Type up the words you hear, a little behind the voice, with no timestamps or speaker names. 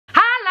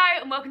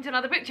welcome to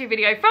another BookTube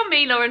video from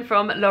me, Lauren,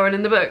 from Lauren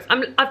and the Books.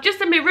 I've just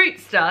had my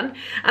roots done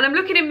and I'm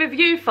looking in my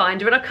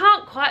viewfinder and I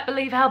can't quite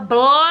believe how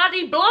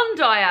bloody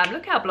blonde I am.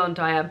 Look how blonde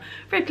I am.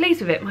 Very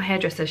pleased with it. My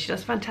hairdresser, she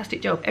does a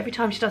fantastic job every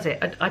time she does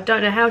it. I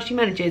don't know how she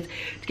manages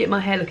to get my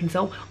hair looking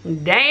so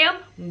damn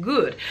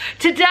good.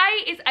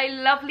 Today is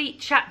a lovely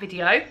chat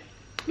video.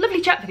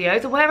 Lovely chat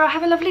videos are where I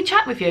have a lovely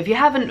chat with you. If you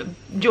haven't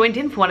joined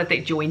in for one of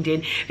these, if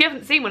you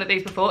haven't seen one of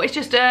these before, it's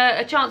just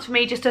a chance for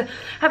me just to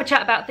have a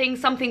chat about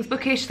things. Some things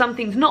bookish, some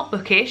things not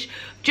bookish.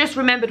 Just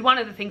remembered one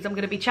of the things I'm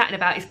going to be chatting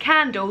about is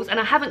candles, and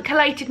I haven't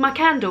collated my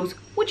candles.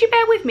 Would you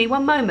bear with me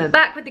one moment?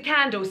 Back with the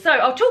candles. So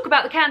I'll talk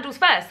about the candles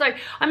first. So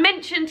I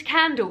mentioned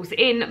candles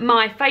in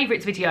my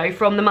favourites video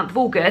from the month of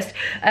August,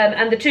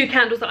 and the two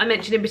candles that I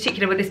mentioned in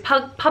particular were this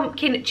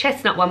pumpkin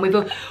chestnut one with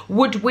a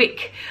wood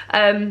wick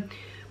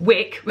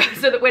wick,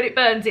 so that when it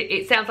burns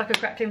it sounds like a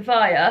crackling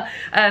fire.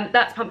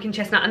 That's pumpkin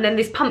chestnut, and then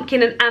this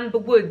pumpkin and amber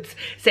woods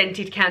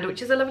scented candle,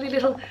 which is a lovely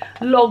little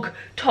wooden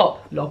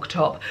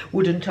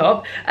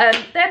top.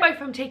 They're both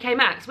from TK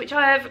Maxx, which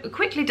I have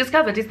quickly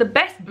discovered is the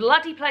best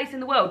bloody place in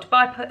the world to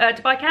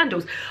buy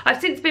candles.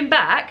 I've since been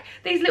back.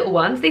 These little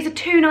ones, these are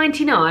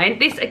 £2.99.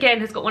 This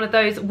again has got one of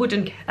those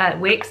wooden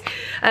wicks.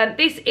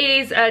 This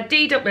is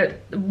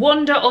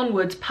Wander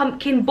Onwards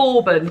Pumpkin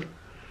Bourbon.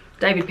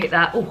 David picked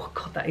that. Oh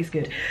god, that is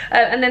good.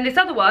 And then this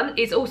other one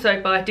is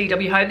also by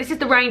DW Home. This is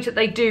the range that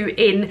they do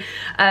in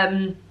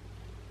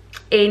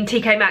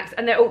TK Maxx,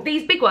 and they're all,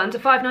 these big ones are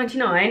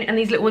 £5.99 and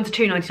these little ones are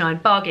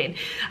 £2.99. Bargain.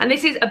 And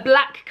this is a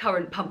black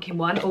currant pumpkin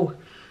one. Oh,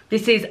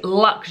 this is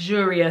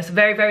luxurious,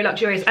 very, very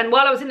luxurious. And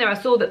while I was in there, I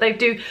saw that they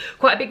do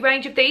quite a big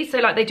range of these. So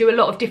like they do a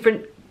lot of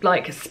different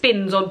like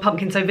spins on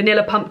pumpkin, so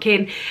vanilla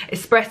pumpkin,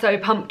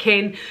 espresso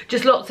pumpkin,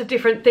 just lots of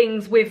different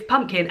things with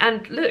pumpkin.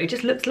 And look, it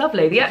just looks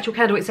lovely. The actual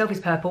candle itself is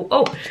purple.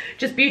 Oh,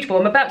 just beautiful.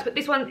 I'm about to put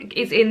this one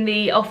is in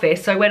the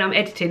office, so when I'm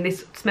editing,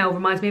 this smell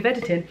reminds me of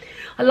editing.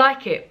 I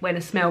like it when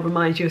a smell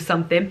reminds you of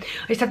something.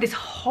 I used to have this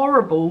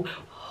horrible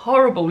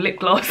lip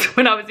gloss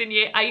when I was in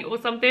year 8 or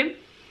something.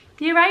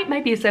 Year 8,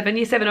 maybe year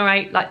 7 or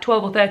 8, like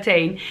 12 or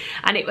 13,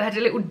 and it had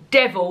a little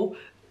devil,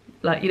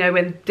 like, you know,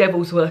 when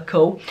devils were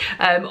cool,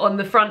 on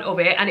the front of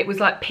it, and it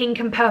was like pink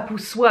and purple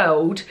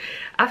swirled.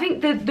 I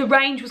think the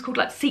range was called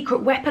like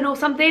Secret Weapon or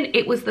something.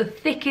 It was the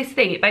thickest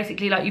thing. It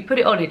basically, like, you put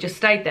it on, it just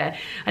stayed there,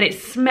 and it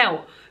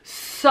smelled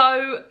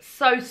so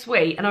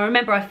sweet. And I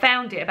remember I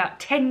found it about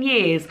 10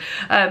 years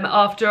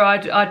after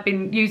I'd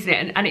been using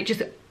it, and it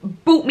just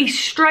brought me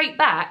straight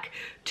back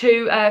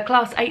to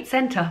class 8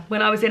 centre,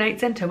 when I was in 8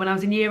 centre, when I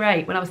was in year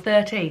 8, when I was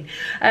 13.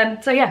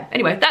 So yeah,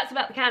 anyway, that's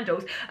about the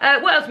candles.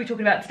 What else are we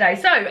talking about today?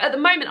 So at the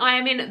moment I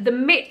am in the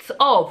midst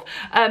of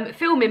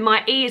filming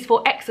my E is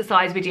for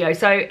exercise video.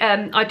 So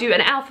I do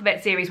an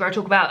alphabet series where I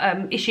talk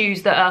about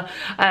issues that are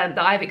that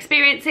I've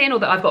experienced in or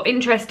that I've got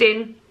interest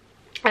in.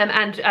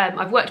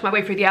 I've worked my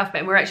way through the alphabet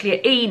and we're actually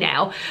at E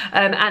now,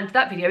 and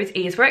that video is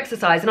E is for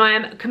exercise, and I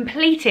am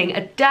completing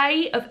a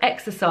day of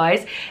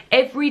exercise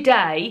every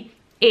day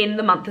in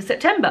the month of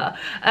September.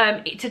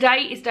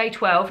 Today is day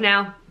 12.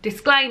 Now,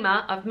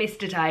 disclaimer, I've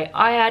missed a day.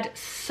 I had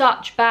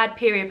such bad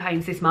period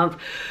pains this month.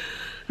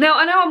 Now,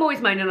 I know I'm always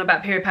moaning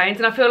about period pains,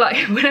 and I feel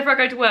like whenever I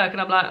go to work and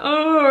I'm like,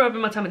 oh,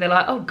 rubbing my tummy, they're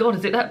like, oh God,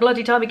 is it that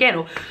bloody time again?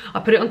 Or I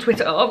put it on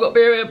Twitter, oh, I've got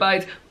period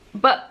pains.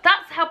 But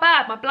that's how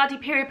bad my bloody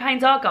period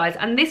pains are, guys.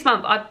 And this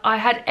month I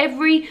had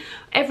every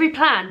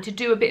plan to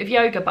do a bit of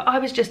yoga, but I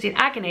was just in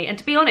agony. And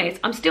to be honest,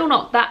 I'm still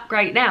not that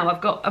great now.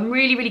 I'm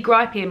really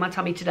gripey in my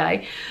tummy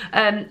today.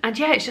 And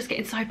yeah, it's just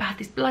getting so bad,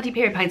 this bloody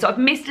period pain. So I've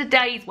missed a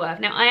day's worth.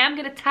 Now I am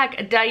going to tag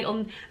a day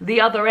on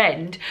the other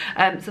end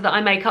so that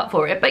I make up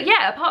for it. But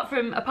yeah, apart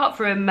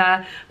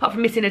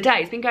from missing a day,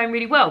 it's been going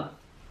really well.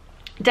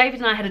 David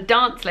and I had a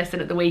dance lesson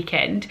at the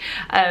weekend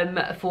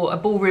for a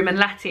ballroom and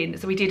Latin.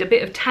 So we did a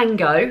bit of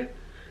tango,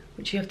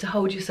 which you have to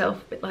hold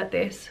yourself a bit like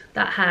this.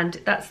 That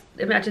hand,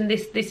 imagine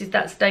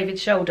that's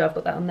David's shoulder, I've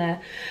got that on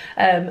there.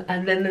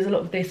 And then there's a lot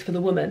of this for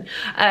the woman.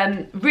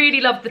 Really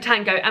loved the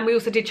tango, and we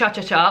also did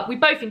cha-cha-cha. We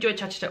both enjoyed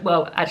cha-cha-cha.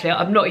 Well, actually,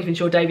 I'm not even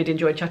sure David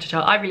enjoyed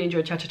cha-cha-cha. I really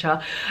enjoyed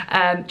cha-cha-cha.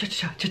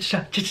 Cha-cha-cha,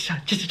 cha-cha-cha,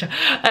 cha-cha-cha,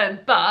 cha-cha-cha.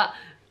 But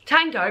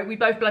tango, we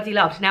both bloody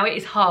loved. Now it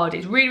is hard,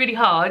 it's really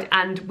hard,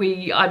 and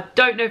I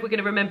don't know if we're going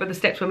to remember the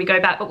steps when we go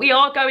back, but we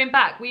are going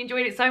back. We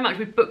enjoyed it so much,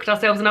 we've booked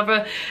ourselves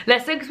another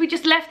lesson because we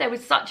just left there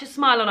with such a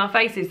smile on our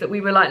faces that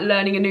we were like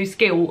learning a new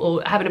skill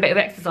or having a bit of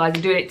exercise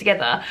and doing it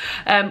together.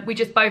 We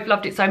just both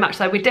loved it so much,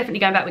 so we're definitely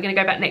going back. We're going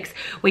to go back next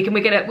week, and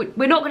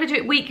we're not going to do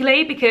it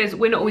weekly because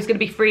we're not always going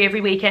to be free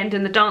every weekend,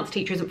 and the dance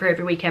teacher isn't free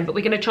every weekend, but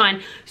we're going to try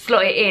and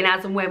slot it in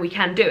as and when we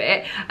can do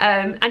it.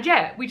 And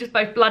yeah, we just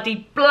both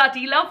bloody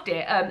loved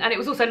it. And it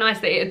was also nice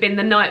that it had been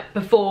the night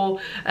before.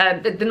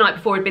 The night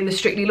before had been the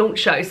Strictly launch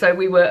show, so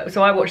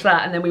I watched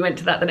that, and then we went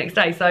to that the next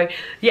day. So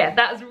yeah,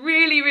 that was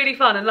really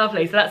fun and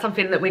lovely. So that's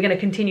something that we're going to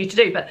continue to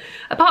do. But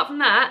apart from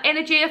that,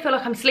 energy, I feel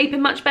like I'm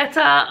sleeping much better.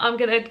 I'm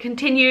going to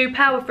continue,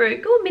 power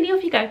through. Go on, Minnie,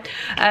 off you go,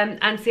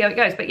 and see how it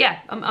goes. But yeah,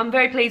 I'm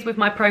very pleased with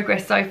my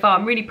progress so far.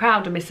 I'm really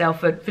proud of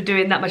myself for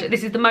doing that much.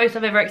 This is the most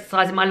I've ever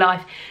exercised in my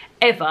life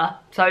ever.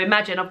 So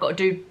imagine I've got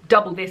to do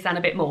double this and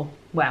a bit more.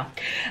 Wow.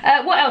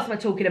 What else am I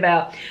talking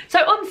about? So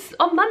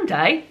on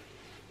Monday,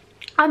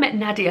 I met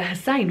Nadia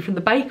Hussain from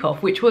the Bake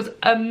Off, which was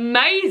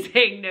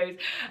amazing news.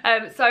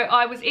 So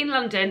I was in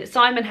London.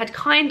 Simon had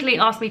kindly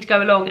asked me to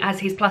go along as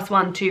his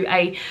 +1 to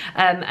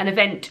an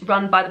event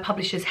run by the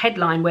publishers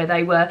Headline, where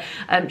they were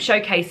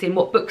showcasing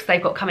what books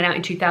they've got coming out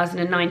in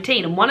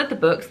 2019. And one of the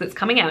books that's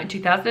coming out in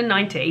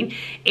 2019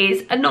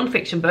 is a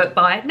non-fiction book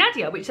by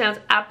Nadia, which sounds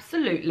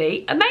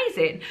absolutely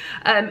amazing.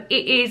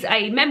 It is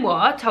a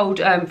memoir told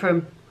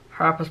from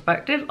her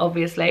perspective,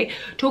 obviously,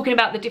 talking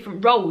about the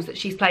different roles that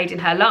she's played in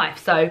her life.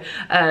 So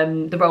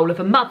the role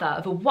of a mother,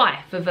 of a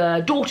wife, of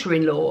a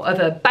daughter-in-law, of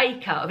a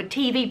baker, of a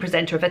TV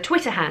presenter, of a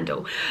Twitter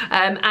handle.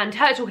 And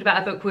her talking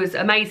about her book was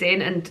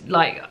amazing, and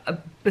like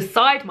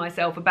beside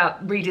myself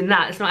about reading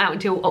that. It's not out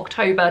until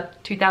October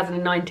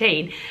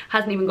 2019.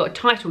 Hasn't even got a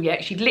title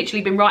yet. She'd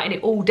literally been writing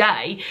it all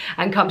day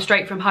and come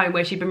straight from home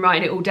where she'd been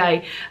writing it all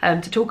day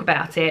to talk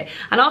about it.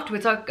 And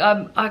afterwards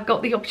I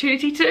got the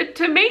opportunity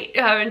to meet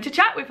her and to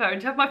chat with her and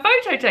to have my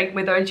photo taken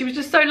with her, and she was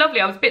just so lovely.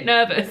 I was a bit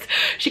nervous.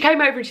 She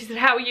came over and she said,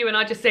 "How are you?" And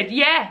I just said,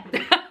 "Yeah."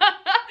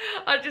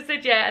 I just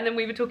said yeah, and then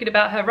we were talking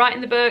about her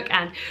writing the book,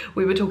 and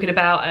we were talking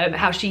about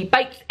how she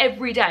bakes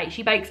every day.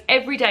 She bakes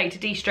every day to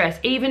de-stress.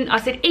 I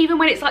said, even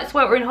when it's like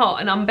sweltering hot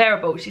and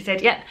unbearable. She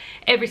said, yeah,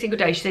 every single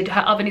day. She said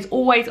her oven is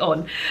always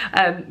on,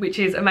 which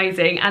is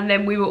amazing. And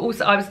then we were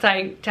also, I was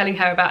telling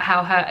her about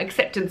how her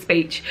acceptance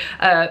speech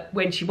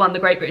when she won the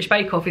Great British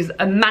Bake Off is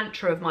a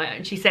mantra of my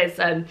own. She says,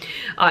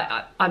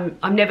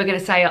 I'm never going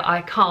to say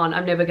I can't.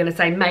 I'm never going to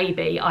say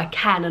maybe. I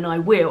can and I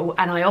will.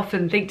 And I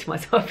often think to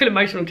myself, I feel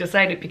emotional just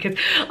saying it, because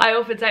I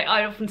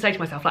often say to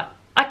myself, like,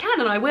 I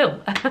can and I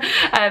will.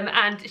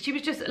 And she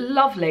was just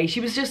lovely. She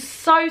was just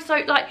so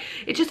like,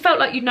 it just felt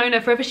like you'd known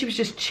her forever. She was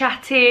just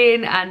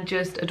chatting and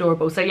just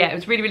adorable. So yeah, it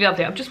was really, really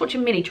lovely. I'm just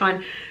watching Minnie try and,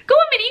 go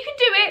on Minnie, you can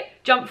do it.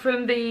 Jump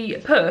from the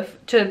puff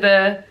to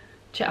the,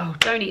 oh,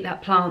 don't eat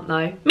that plant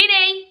though.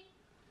 Minnie!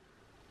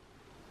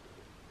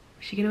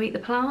 Is she gonna eat the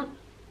plant?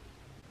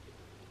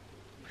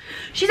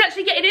 She's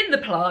actually getting in the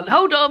plant,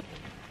 hold on.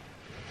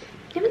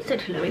 You haven't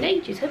said hello in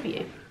ages, have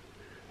you?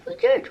 Well,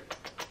 good.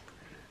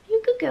 You're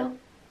a good girl.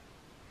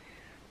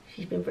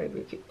 She's been very,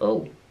 very cute.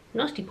 Oh,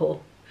 nasty paw.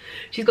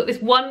 She's got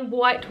this one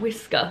white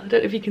whisker. I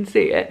don't know if you can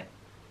see it.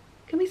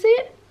 Can we see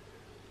it?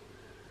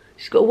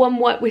 She's got one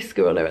white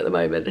whisker on her at the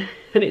moment,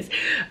 and it's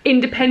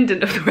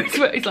independent of the rest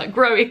of it. It's like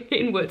growing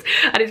inwards,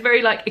 and it's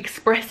very like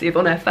expressive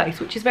on her face,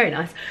 which is very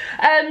nice.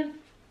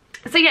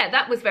 So yeah,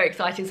 that was very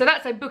exciting. So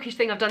that's a bookish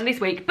thing I've done this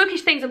week.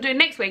 Bookish things I'm doing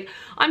next week.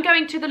 I'm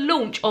going to the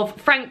launch of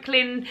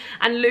Franklin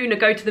and Luna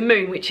Go to the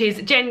Moon, which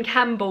is Jen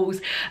Campbell's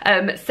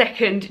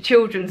second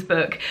children's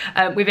book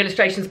with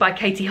illustrations by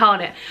Katie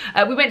Harnett.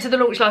 We went to the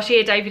launch last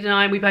year, David and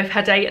I, and we both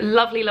had a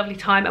lovely, lovely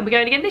time, and we're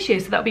going again this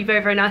year. So that'll be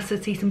very, very nice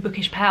to see some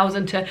bookish pals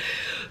and to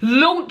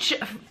launch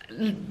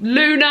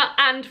Luna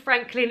and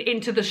Franklin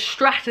into the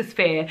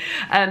stratosphere.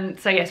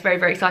 So yes, very,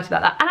 very excited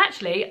about that. And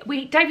actually,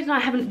 David and I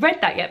haven't read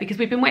that yet, because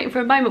we've been waiting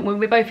for a moment when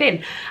we're both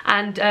in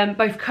and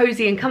both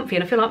cozy and comfy,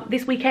 and I feel like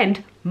this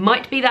weekend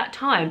might be that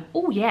time.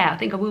 Oh yeah, I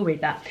think I will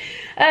read that.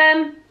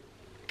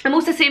 I'm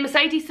also seeing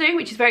Mercedes soon,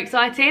 which is very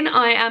exciting.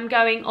 I am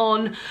going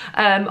on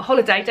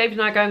holiday. David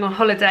and I are going on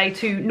holiday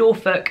to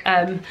Norfolk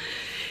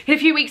in a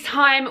few weeks'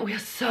 time. We are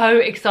so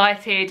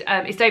excited.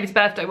 It's David's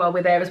birthday while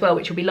we're there as well,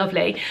 which will be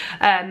lovely.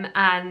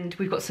 And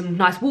we've got some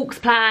nice walks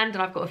planned,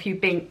 and I've got a few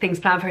things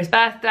planned for his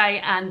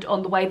birthday. And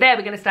on the way there,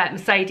 we're going to stay at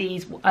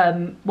Mercedes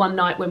one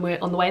night when we're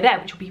on the way there,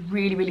 which will be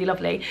really, really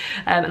lovely.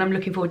 And I'm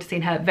looking forward to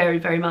seeing her very,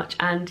 very much.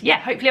 And yeah,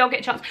 hopefully I'll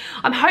get a chance.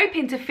 I'm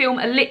hoping to film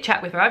a lit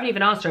chat with her. I haven't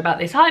even asked her about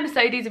this. Hi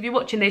Mercedes, if you're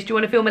watching this, do you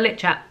want to film a lit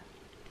chat?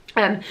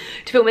 To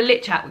film a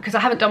lit chat, because I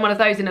haven't done one of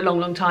those in a long,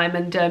 long time,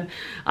 and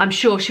I'm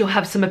sure she'll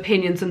have some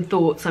opinions and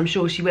thoughts. I'm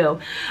sure she will.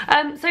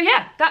 So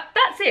yeah,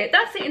 that's it.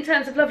 That's it in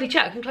terms of lovely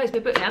chat. I can close my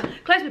book now.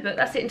 Close my book.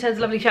 That's it in terms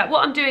of lovely chat.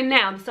 What I'm doing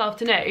now this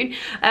afternoon,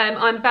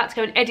 I'm about to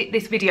go and edit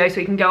this video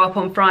so it can go up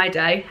on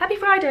Friday. Happy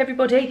Friday,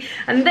 everybody.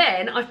 And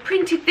then I've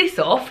printed this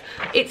off.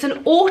 It's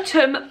an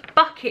autumn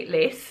bucket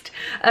list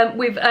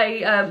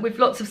with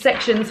lots of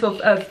sections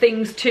of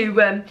things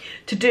to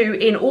do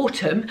in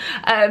autumn.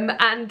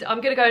 And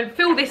I'm going to go and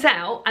fill this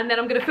out, and then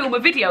I'm going to film a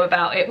video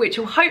about it, which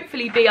will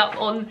hopefully be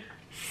up on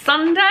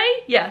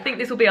Sunday. Yeah, I think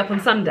this will be up on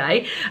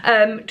Sunday,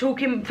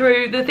 talking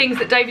through the things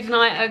that David and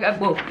I,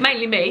 well,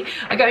 mainly me,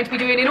 are going to be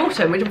doing in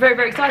autumn, which I'm very,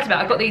 very excited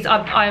about. I've got these,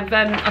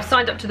 I've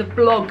signed up to the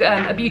blog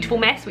A Beautiful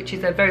Mess, which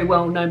is a very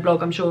well-known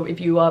blog. I'm sure if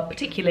you are,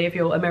 particularly if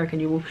you're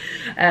American, you will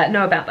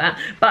know about that.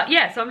 But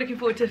yeah, so I'm looking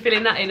forward to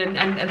filling that in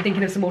and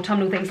thinking of some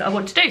autumnal things that I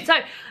want to do. So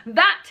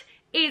that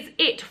is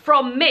it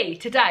from me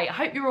today. I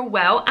hope you're all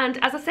well, and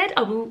as I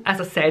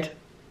said,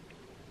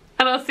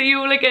 and I'll see you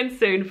all again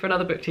soon for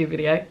another BookTube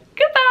video.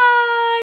 Goodbye!